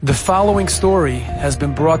The following story has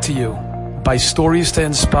been brought to you by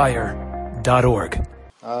StoriesToInspire.org.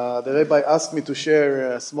 The rabbi asked me to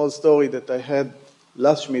share a small story that I had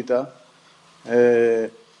last Shemitah.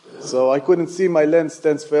 So I couldn't see my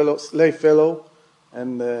lay fellow,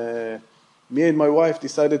 and me and my wife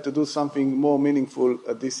decided to do something more meaningful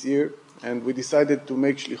this year, and we decided to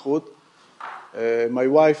make shlichut. My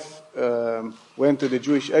wife went to the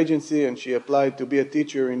Jewish agency, and she applied to be a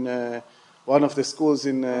teacher in one of the schools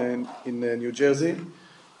in New Jersey.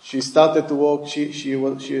 She started to work.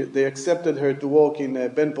 They accepted her to work in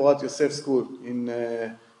Ben Porat Yosef School in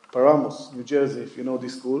Paramus, New Jersey, if you know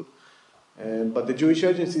this school. But the Jewish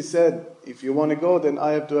agency said, if you want to go, then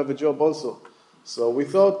I have to have a job also. So we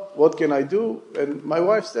thought, what can I do? And my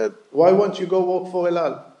wife said, why won't you go work for El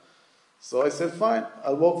Al? So I said, fine,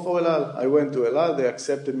 I'll work for El Al. I went to El Al. They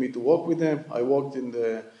accepted me to work with them. I worked in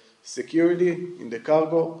the security, in the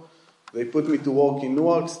cargo. They put me to work in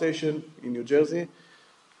Newark Station in New Jersey.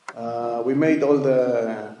 We moved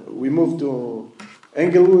to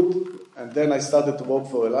Englewood, and then I started to work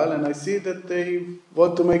for El Al, and I see that they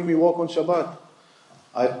want to make me work on Shabbat.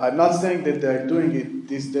 I'm not saying that they're doing it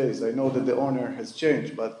these days. I know that the owner has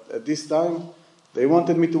changed, but at this time, they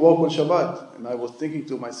wanted me to work on Shabbat. And I was thinking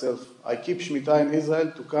to myself, I keep Shemitah in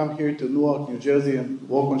Israel to come here to Newark, New Jersey, and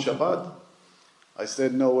work on Shabbat? I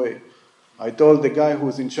said, no way. I told the guy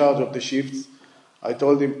who's in charge of the shifts, I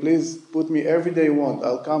told him, please put me every day you want.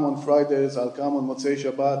 I'll come on Fridays, I'll come on Motzei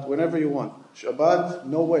Shabbat, whenever you want. Shabbat,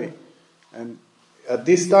 no way. And at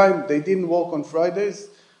this time, they didn't work on Fridays,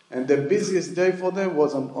 and the busiest day for them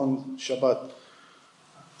was on Shabbat.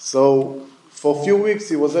 So for a few weeks,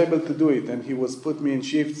 he was able to do it, and he was put me in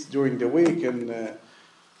shifts during the week, and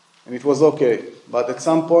it was okay. But at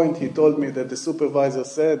some point, he told me that the supervisor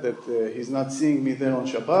said that he's not seeing me there on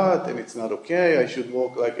Shabbat, and it's not okay. I should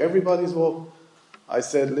work like everybody's work. I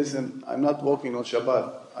said, listen, I'm not working on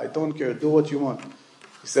Shabbat. I don't care. Do what you want.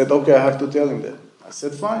 He said, okay, I have to tell him that. I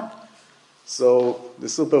said, fine. So the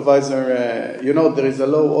supervisor, there is a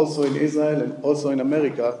law also in Israel and also in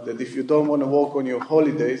America that if you don't want to work on your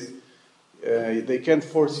holidays, they can't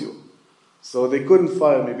force you. So they couldn't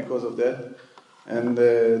fire me because of that. And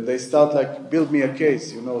they start build me a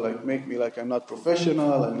case, make me like I'm not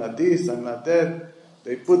professional, I'm not this, I'm not that.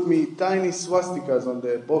 They put me tiny swastikas on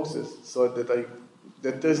the boxes so that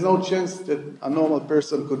there's no chance that a normal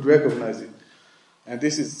person could recognize it. And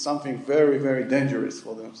this is something very, very dangerous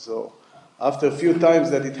for them. So after a few times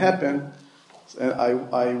that it happened, I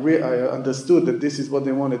understood that this is what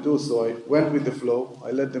they want to do. So I went with the flow. I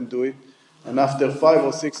let them do it. And after 5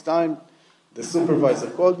 or 6 times, the supervisor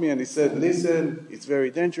called me and he said, listen, it's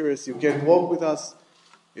very dangerous. You can't work with us.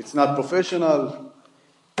 It's not professional.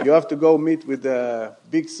 You have to go meet with the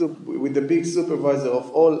big supervisor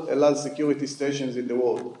of all El Al security stations in the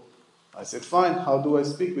world. I said, fine, how do I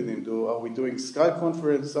speak with him? Are we doing Skype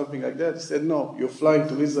conference, something like that? He said, no, you're flying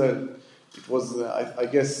to Israel. It was, I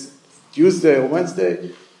guess, Tuesday or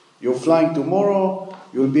Wednesday. You're flying tomorrow.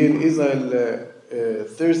 You'll be in Israel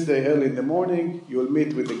Thursday early in the morning. You'll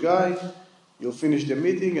meet with the guy. You'll finish the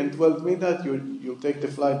meeting, and 12 midnight, you'll take the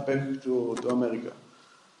flight back to America.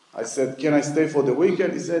 I said, can I stay for the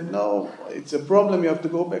weekend? He said, no, it's a problem, you have to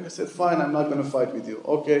go back. I said, fine, I'm not going to fight with you.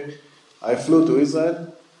 Okay, I flew to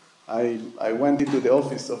Israel. I went into the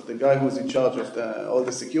office of the guy who's in charge of all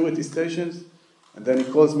the security stations, and then he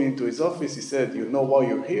calls me into his office. He said, you know why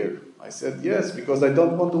you're here? I said, yes, because I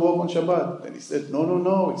don't want to work on Shabbat. And he said,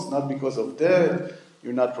 no, it's not because of that.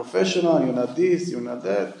 You're not professional, you're not this, you're not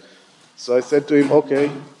that. So I said to him,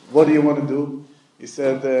 okay, what do you want to do? He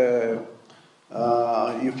said,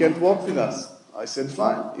 you can't work with us. I said,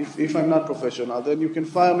 fine, if I'm not professional, then you can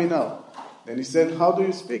fire me now. Then he said, how do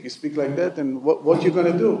you speak? You speak like that, and what you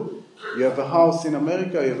going to do? You have a house in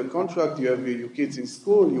America, you have a contract, you have your kids in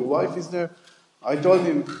school, your wife is there. I told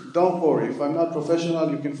him, don't worry, if I'm not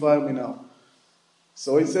professional, you can fire me now.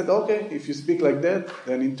 So he said, okay, if you speak like that,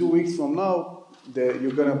 then in 2 weeks from now,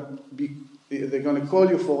 they're going to call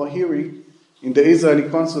you for a hearing in the Israeli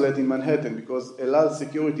consulate in Manhattan, because El Al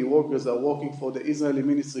security workers are working for the Israeli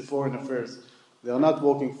Ministry of Foreign Affairs. They are not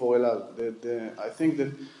working for El Al. I think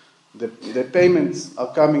that the payments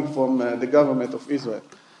are coming from the government of Israel.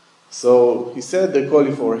 So he said they call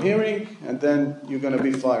you for a hearing, and then you're going to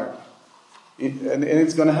be fired. And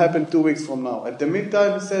it's going to happen 2 weeks from now. At the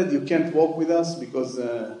meantime, he said, you can't work with us because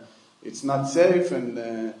it's not safe, and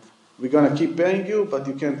we're going to keep paying you, but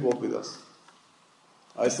you can't work with us.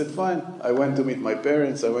 I said, fine. I went to meet my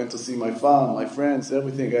parents. I went to see my farm, my friends,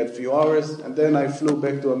 everything. I had a few hours, and then I flew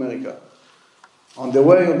back to America. On the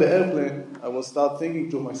way on the airplane, I will start thinking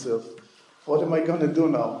to myself, what am I going to do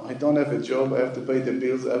now? I don't have a job, I have to pay the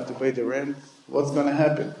bills, I have to pay the rent. What's going to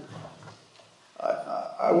happen?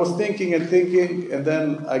 I was thinking, and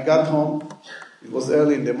then I got home. It was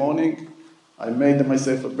early in the morning. I made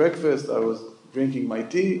myself a breakfast. I was drinking my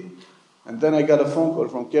tea. And then I got a phone call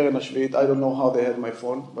from Keren HaShvi'it. I don't know how they had my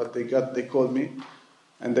phone, but they called me.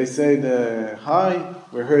 And they said, hi,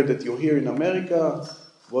 we heard that you're here in America.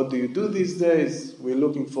 What do you do these days? We're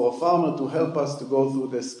looking for a farmer to help us to go through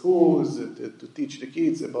the schools, to teach the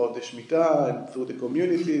kids about the Shemitah and through the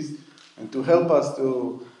communities, and to help us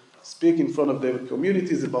to speak in front of the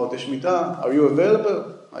communities about the Shemitah. Are you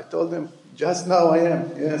available? I told them, just now I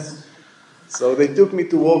am, yes. So they took me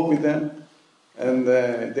to walk with them, and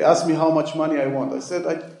they asked me how much money I want. I said,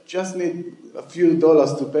 I just need a few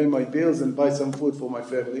dollars to pay my bills and buy some food for my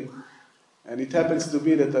family. And it happens to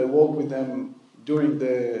be that I walked with them during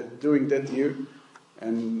that year,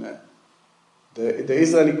 and the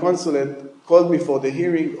Israeli consulate called me for the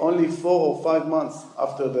hearing only 4 or 5 months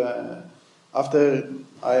after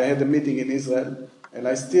I had a meeting in Israel, and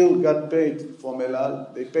I still got paid from El Al.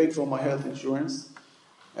 They paid for my health insurance,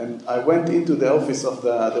 and I went into the office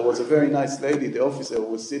there was a very nice lady, the officer who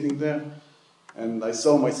was sitting there, and I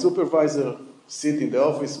saw my supervisor sit in the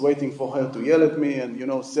office waiting for her to yell at me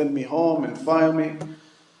and, send me home and fire me.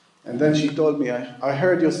 And then she told me, I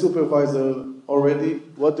heard your supervisor already.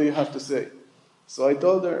 What do you have to say? So I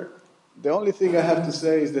told her, the only thing I have to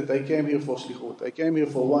say is that I came here for shlichut. I came here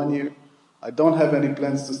for 1 year. I don't have any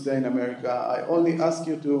plans to stay in America. I only ask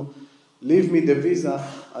you to leave me the visa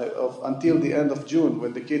until the end of June,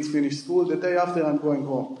 when the kids finish school. The day after, I'm going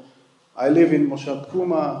home. I live in Moshav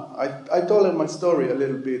Tkuma. I told her my story a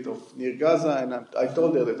little bit of Nir Gaza, and I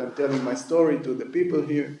told her that I'm telling my story to the people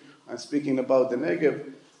here. I'm speaking about the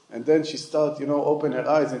Negev. And then she started, open her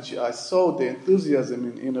eyes, and I saw the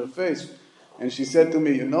enthusiasm in her face. And she said to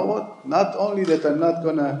me, you know what? Not only that I'm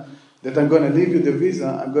gonna leave you the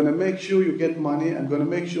visa, I'm gonna make sure you get money. I'm gonna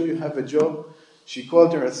make sure you have a job. She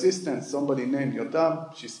called her assistant, somebody named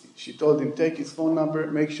Yotam. She told him, take his phone number,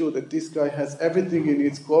 make sure that this guy has everything he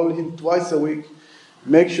needs. Call him twice a week.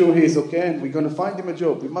 Make sure he's okay, and we're gonna find him a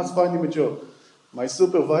job. We must find him a job. My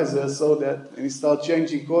supervisor saw that, and he started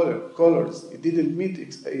changing colors. It didn't meet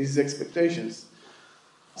his expectations.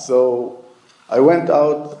 So I went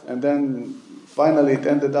out, and then finally it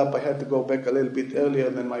ended up I had to go back a little bit earlier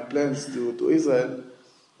than my plans to Israel.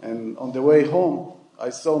 And on the way home, I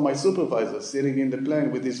saw my supervisor sitting in the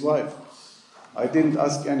plane with his wife. I didn't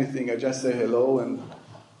ask anything. I just said hello, and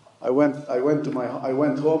I went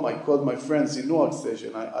home. I called my friends in Newark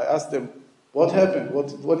Station. I asked them, what happened?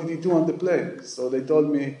 What did he do on the plane? So they told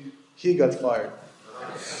me he got fired.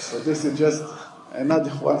 So this is just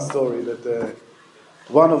another one story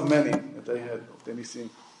one of many that I had of Tennessee.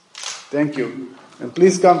 Thank you. And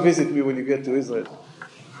please come visit me when you get to Israel.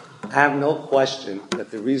 I have no question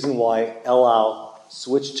that the reason why El Al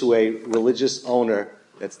switched to a religious owner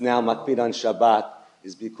that's now Makpid on Shabbat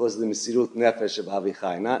is because of the Mesirut Nefesh of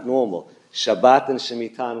Avichai. Not normal. Shabbat and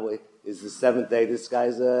Shemitah is the 7th day. This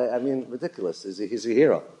guy's, ridiculous. He's a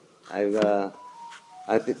hero. I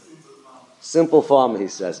think simple farmer, he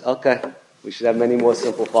says. Okay, we should have many more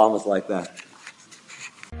simple farmers like that.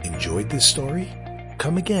 Enjoyed this story?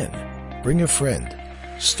 Come again. Bring a friend.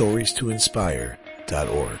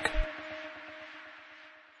 StoriesToInspire.org